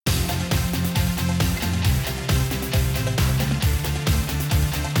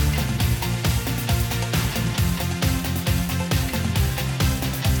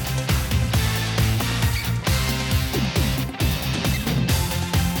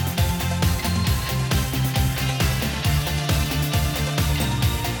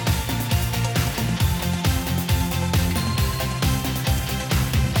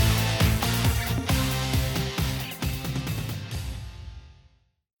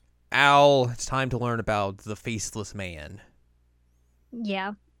Al, it's time to learn about the Faceless Man.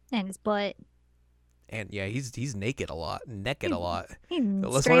 Yeah, and his butt. And yeah, he's naked a lot. Naked He, a lot. he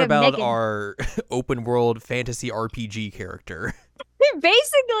Let's learn straight up about naked. our open world fantasy RPG character.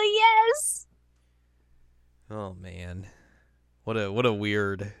 Basically, yes. Oh man. What a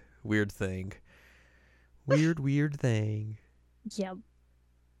weird thing. Weird thing. Yep.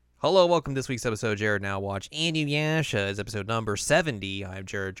 Hello, welcome to this week's episode of Jared Now Watch and Yasha is episode number 70. I'm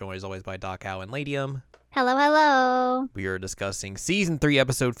Jared, joined as always by Doc Howe and Ladium. Hello, hello. We are discussing season 3,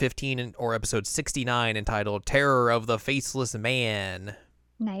 episode 15 or episode 69 entitled Terror of the Faceless Man.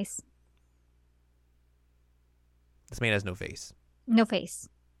 Nice. This man has no face. No face.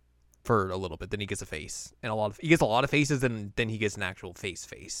 For a little bit, then he gets a face. And he gets a lot of faces, and then he gets an actual face.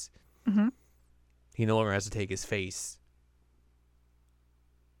 Mm-hmm. He no longer has to take his face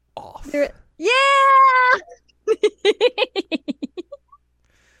off. Yeah.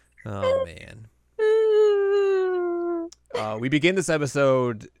 Oh man. We begin this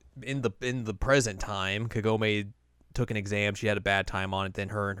episode in the present time. Kagome took an exam. She had a bad time on it. Then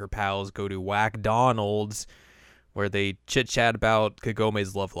her and her pals go to Whack Donald's, where they chit chat about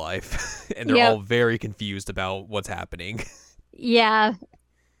Kagome's love life, and they're all very confused about what's happening. Yeah.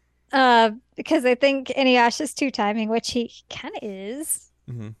 Because I think Inuyasha's two-timing, which he kind of is.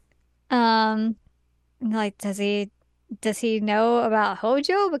 Mm-hmm. Like, does he know about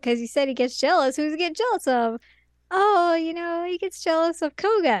Hojo? Because he said he gets jealous. Who's he get jealous of? Oh, he gets jealous of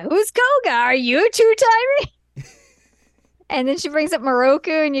Koga. Who's Koga? Are you two-timing? And then she brings up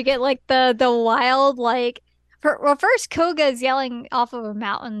Moroku, and you get like the wild first Koga's yelling off of a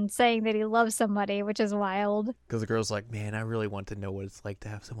mountain saying that he loves somebody, which is wild. Because the girl's like, man, I really want to know what it's like to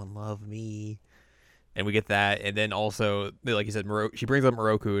have someone love me. And we get that. And then also, like you said, she brings up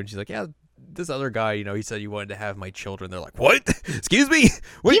Moroku, and she's like, yeah, this other guy, he said you wanted to have my children. They're like, what? Excuse me?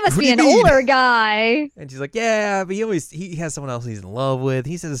 Wait, he must be an older guy. And she's like, yeah, but he has someone else he's in love with.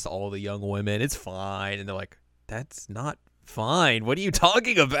 He says this to all the young women. It's fine. And they're like, that's not fine. What are you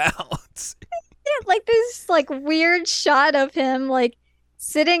talking about? Like this weird shot of him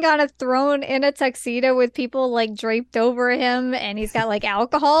sitting on a throne in a tuxedo with people draped over him, and he's got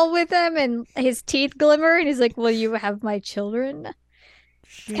alcohol with him and his teeth glimmer, and he's like, will you have my children?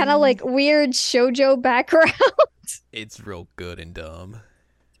 It's kind of weird shoujo background. It's real good and dumb.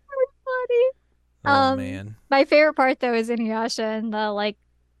 Funny. Oh man. My favorite part though is Inuyasha and the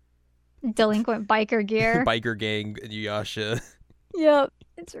delinquent biker gear. Biker gang Inuyasha. Yep.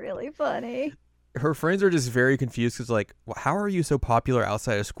 It's really funny. Her friends are just very confused because, how are you so popular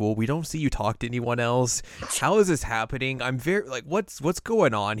outside of school? We don't see you talk to anyone else. How is this happening? I'm very, what's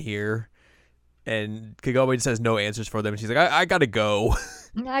going on here? And Kagome just has no answers for them. She's like, I gotta go.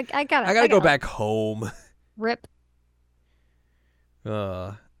 I gotta go back home. Rip.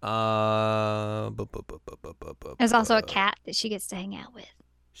 There's also a cat that she gets to hang out with.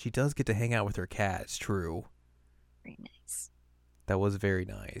 She does get to hang out with her cat. It's true. Very nice. That was very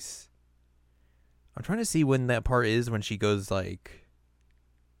nice. I'm trying to see when that part is when she goes when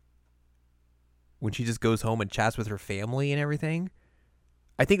she just goes home and chats with her family and everything.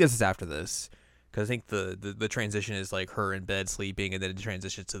 I think this is after this, because I think the transition is her in bed sleeping, and then it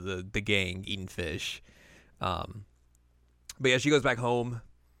transitions to the gang eating fish. But yeah, she goes back home,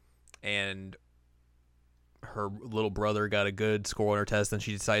 and her little brother got a good score on her test, and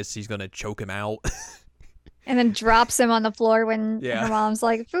she decides she's gonna choke him out. And then drops him on the floor when her mom's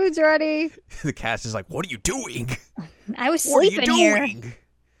like, food's ready. The cat's just like, what are you doing? I was sleeping here.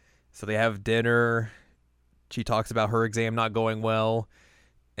 So they have dinner. She talks about her exam not going well.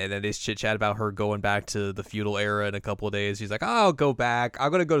 And then they chit chat about her going back to the feudal era in a couple of days. She's like, I'll go back.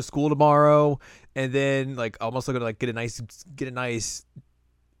 I'm going to go to school tomorrow. And then I'm also going to get a nice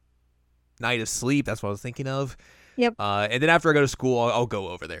night of sleep. That's what I was thinking of. Yep. And then after I go to school, I'll go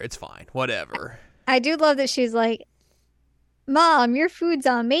over there. It's fine. Whatever. I do love that she's like, Mom, your food's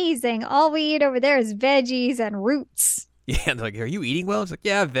amazing. All we eat over there is veggies and roots. Yeah, and they're like, are you eating well? It's like,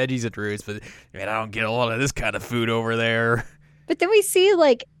 yeah, veggies and roots, but man, I don't get a lot of this kind of food over there. But then we see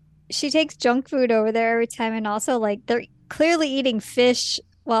she takes junk food over there every time, and also they're clearly eating fish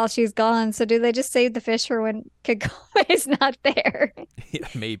while she's gone. So do they just save the fish for when Kagome is not there? Yeah,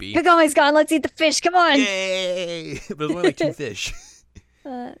 maybe. Kagome's gone. Let's eat the fish. Come on. Yay! But there's only 2 fish.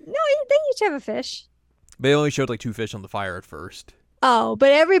 No, they each have a fish. They only showed 2 fish on the fire at first. Oh,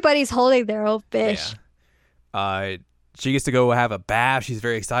 but everybody's holding their own fish. Yeah. She gets to go have a bath. She's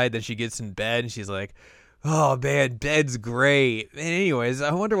very excited. Then she gets in bed and she's like, oh man, bed's great. And anyways,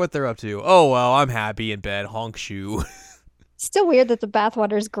 I wonder what they're up to. Oh well, I'm happy in bed. Honk shoe. Still weird that the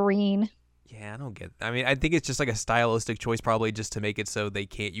bathwater's green. Yeah, I don't get. I mean, I think it's just like a stylistic choice, probably just to make it so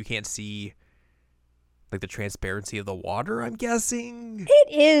you can't see like the transparency of the water. I'm guessing.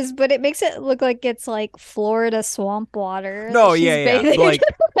 It is, but it makes it look like it's like Florida swamp water that No, yeah, she's yeah. But bathing like,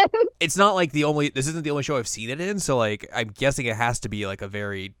 in. it's not like the only. This isn't the only show I've seen it in. So like, I'm guessing it has to be like a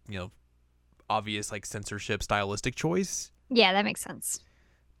very obvious like censorship stylistic choice. Yeah, that makes sense.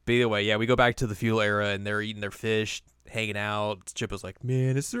 But either way, yeah, we go back to the feudal era and they're eating their fish, hanging out. Chip was like,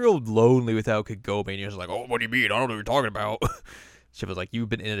 "Man, it's real lonely without Kagome." And he's like, "Oh, what do you mean? I don't know what you're talking about." Chip was like, "You've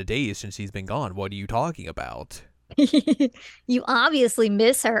been in a daze since she's been gone. What are you talking about?" You obviously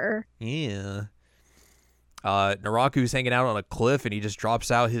miss her. Yeah. Naraku's hanging out on a cliff and he just drops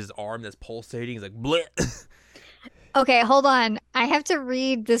out his arm that's pulsating. He's like, "Bleh." Okay, hold on. I have to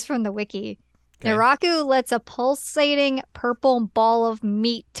read this from the wiki. Okay. Naraku lets a pulsating purple ball of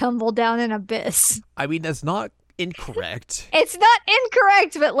meat tumble down an abyss. I mean, that's not incorrect. It's not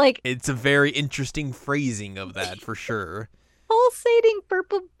incorrect, but like It's a very interesting phrasing of that for sure. pulsating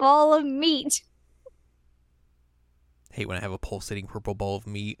purple ball of meat. Hate when I have a pulsating purple ball of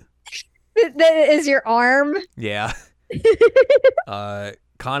meat. That is your arm. Yeah.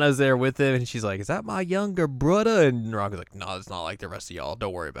 Kana's there with him, and she's like, "Is that my younger brother?" And Naraku's like, "No, it's not like the rest of y'all.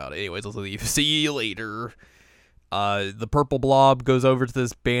 Don't worry about it. Anyways, let's leave. See you later." The purple blob goes over to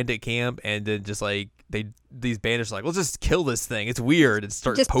this bandit camp, and then just like these bandits are like, "Let's just kill this thing. It's weird," and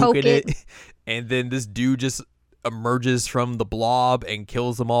start Just poking poke it. it. And then this dude just emerges from the blob and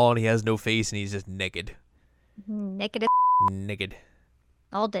kills them all, and he has no face, and he's just naked. Naked, Naked.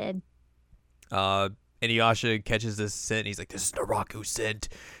 all dead. Inuyasha catches this scent. And he's like, "This is Naraku's scent."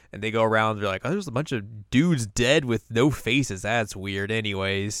 And they go around. They're like, "Oh, there's a bunch of dudes dead with no faces. That's weird."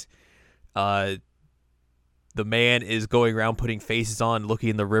 Anyways, the man is going around putting faces on, looking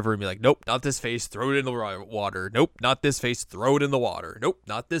in the river, and be like, "Nope, not this face. Throw it in the water. Nope, not this face. Throw it in the water. Nope,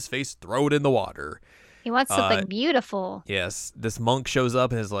 not this face. Throw it in the water." He wants something beautiful. Yes, this monk shows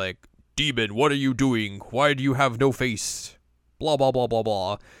up and is like, "Demon, what are you doing? Why do you have no face?" Blah blah blah blah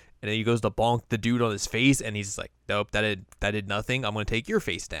blah. And then he goes to bonk the dude on his face, and he's like, "Nope, that did nothing. I'm gonna take your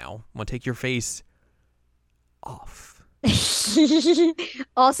face now. I'm gonna take your face off."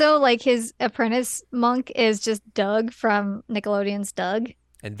 Also, like his apprentice monk is just Doug from Nickelodeon's Doug.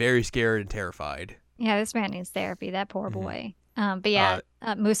 And very scared and terrified. Yeah, this man needs therapy. That poor Mhm. boy. But yeah,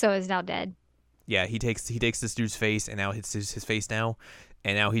 Muso is now dead. Yeah, he takes this dude's face, and now it's his face now,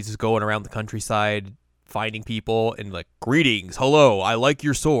 and now he's just going around the countryside finding people and like, "Greetings, hello, I like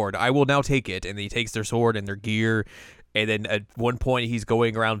your sword, I will now take it." And he takes their sword and their gear, and then at one point he's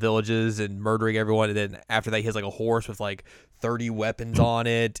going around villages and murdering everyone, and then after that he has like a horse with like 30 weapons on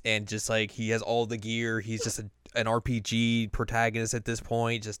it, and just like he has all the gear. He's just an RPG protagonist at this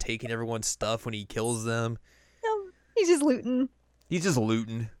point, just taking everyone's stuff when he kills them. He's just looting. He's just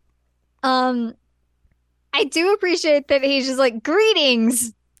looting. I do appreciate that he's just like,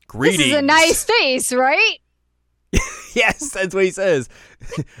 "Greetings. Greetings. This is a nice face, right?" Yes, that's what he says.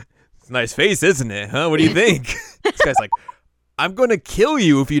 It's a nice face, isn't it? Huh? What do you think? This guy's like, "I'm gonna kill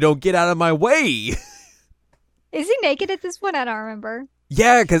you if you don't get out of my way." Is he naked at this point? I don't remember.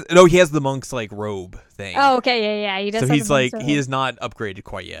 Yeah, because no, he has the monk's like robe thing. Oh, okay, yeah. He does. so have he's the like, monster he robe. is not upgraded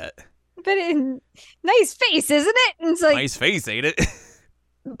quite yet. But nice face, isn't it? And it's like, Nice face, ain't it?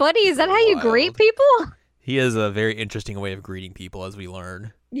 buddy, is that how you greet Wild. people? He has a very interesting way of greeting people, as we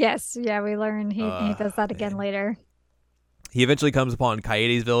learn. Yes, yeah, we learn he does that again man. later. He eventually comes upon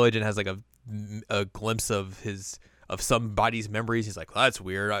Kaede's village and has like a glimpse of somebody's memories. He's like, "Well, that's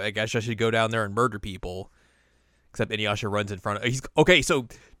weird. I guess I should go down there and murder people." Except Inuyasha runs in front of. He's okay. So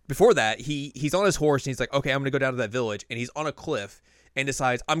before that, he's on his horse and he's like, "Okay, I'm gonna go down to that village." And he's on a cliff and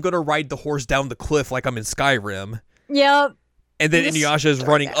decides, "I'm gonna ride the horse down the cliff like I'm in Skyrim." Yep. And then Just Inuyasha is start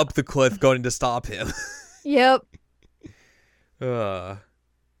running down. up the cliff, going to stop him. Yep. And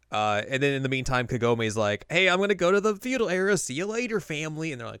then in the meantime, Kagome's like, "Hey, I'm gonna go to the feudal era. See you later,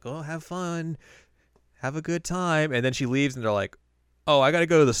 family." And they're like, "Oh, have fun, have a good time." And then she leaves, and they're like, "Oh, I gotta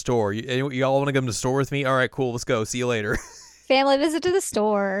go to the store. Y'all want to come to the store with me? All right, cool. Let's go. See you later." Family visit to the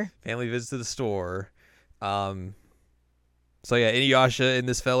store. Family visits to the store. So yeah, Inuyasha and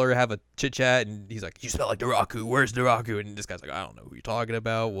this feller have a chit chat, and he's like, "You smell like Naraku. Where's Naraku?" And this guy's like, "I don't know who you're talking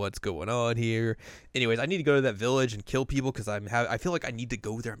about. What's going on here?" Anyways, I need to go to that village and kill people because I feel like I need to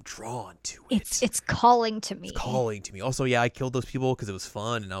go there. I'm drawn to it. It's calling to me. It's calling to me. Also, yeah, I killed those people because it was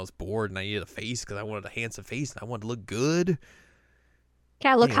fun and I was bored and I needed a face because I wanted a handsome face and I wanted to look good.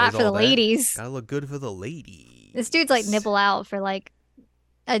 Gotta look hot Anyways, for the all that. ladies. Gotta look good for the ladies. This dude's like nibble out for like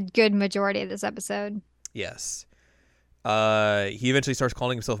a good majority of this episode. Yes. He eventually starts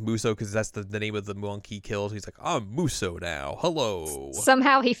calling himself Muso because that's the name of the monkey he killed. He's like, I'm Muso now. Hello.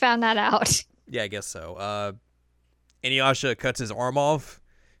 Somehow he found that out. Yeah, I guess so. Inuyasha cuts his arm off.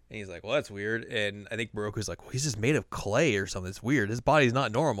 And he's like, well, that's weird. And I think Moroku's like, well, he's just made of clay or something. It's weird. His body's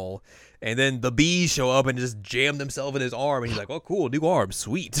not normal. And then the bees show up and just jam themselves in his arm. And he's like, oh, cool, new arm.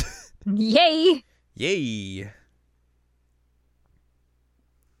 Sweet. Yay. Yay.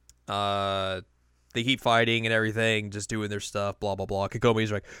 They keep fighting and everything, just doing their stuff, blah, blah, blah.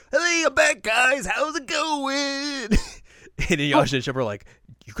 Kagome's like, hey, I'm back, guys. How's it going? And Inuyasha and Shipper are like,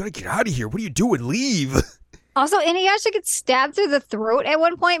 you gotta get out of here. What are you doing? Leave. Also, Inuyasha gets stabbed through the throat at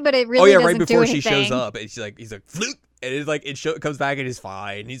one point, but it really doesn't right before do she anything. shows up. And he's like, Floop! And it's like, comes back and he's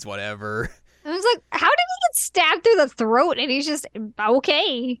fine. He's whatever. I was like, how did he get stabbed through the throat? And he's just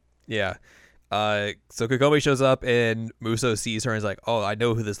okay. Yeah. So Kagome shows up and Muso sees her and is like, oh, I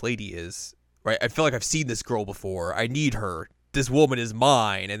know who this lady is. Right? I feel like I've seen this girl before. I need her. This woman is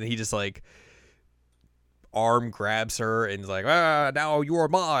mine. And then he just like arm grabs her and is like, now you are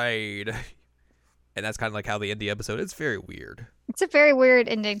mine. And that's kind of like how they end the episode. It's very weird. It's a very weird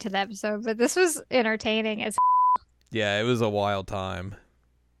ending to the episode, but this was entertaining as Yeah, it was a wild time.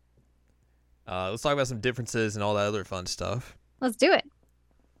 Let's talk about some differences and all that other fun stuff. Let's do it.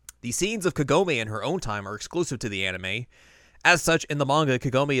 The scenes of Kagome in her own time are exclusive to the anime. As such, in the manga,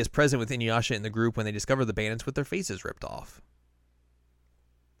 Kagome is present with Inuyasha in the group when they discover the bandits with their faces ripped off.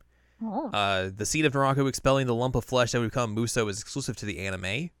 Oh. The scene of Naraku expelling the lump of flesh that would become Muso is exclusive to the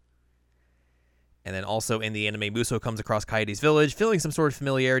anime. And then also in the anime, Muso comes across Kaede's village, feeling some sort of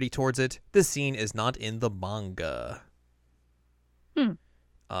familiarity towards it. This scene is not in the manga.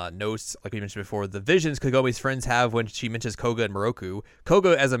 Notes, like we mentioned before, the visions Kagome's friends have when she mentions Koga and Moroku.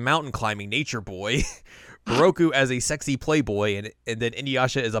 Koga as a mountain climbing nature boy. Moroku as a sexy playboy. And then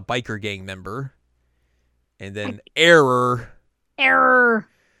Inuyasha as a biker gang member. And then Error.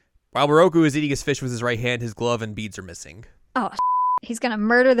 While Moroku is eating his fish with his right hand, his glove and beads are missing. Oh, he's gonna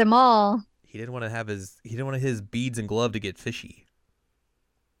murder them all. He didn't want his beads and glove to get fishy.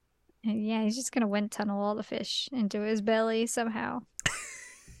 Yeah, he's just gonna wind tunnel all the fish into his belly somehow.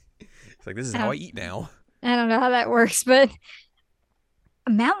 It's like, this is how I eat now. I don't know how that works, but a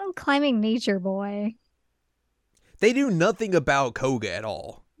mountain climbing nature boy. They knew nothing about Koga at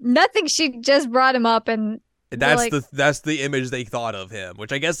all. Nothing. She just brought him up, and that's the image they thought of him,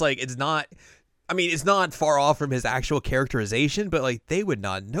 which I guess like it's not. I mean, it's not far off from his actual characterization, but like they would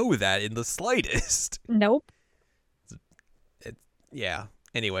not know that in the slightest. Nope. Yeah.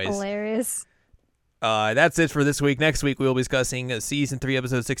 Anyways, hilarious. That's it for this week. Next week, we will be discussing Season 3,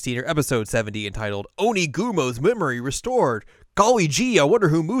 Episode 16, or Episode 70, entitled Onigumo's Memory Restored. Golly gee, I wonder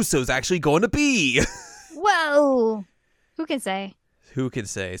who Muso's actually going to be. Whoa. Who can say? Who can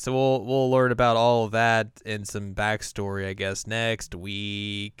say? So we'll learn about all of that and some backstory, I guess, next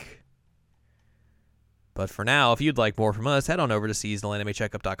week. But for now, if you'd like more from us, head on over to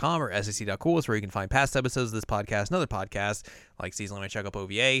seasonalanimecheckup.com or sec.cool, where you can find past episodes of this podcast and other podcasts like Seasonal Anime Checkup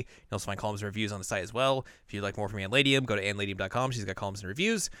OVA. You can also find columns and reviews on the site as well. If you'd like more from Anladium, go to anladium.com. She's got columns and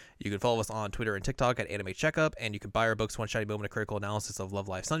reviews. You can follow us on Twitter and TikTok at Anime Checkup, and you can buy our books, One Shiny Moment, A Critical Analysis of Love,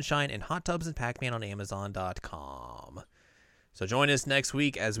 Life, Sunshine, and Hot Tubs and Pac-Man on Amazon.com. So join us next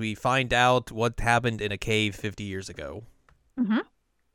week as we find out what happened in a cave 50 years ago. Mm-hmm.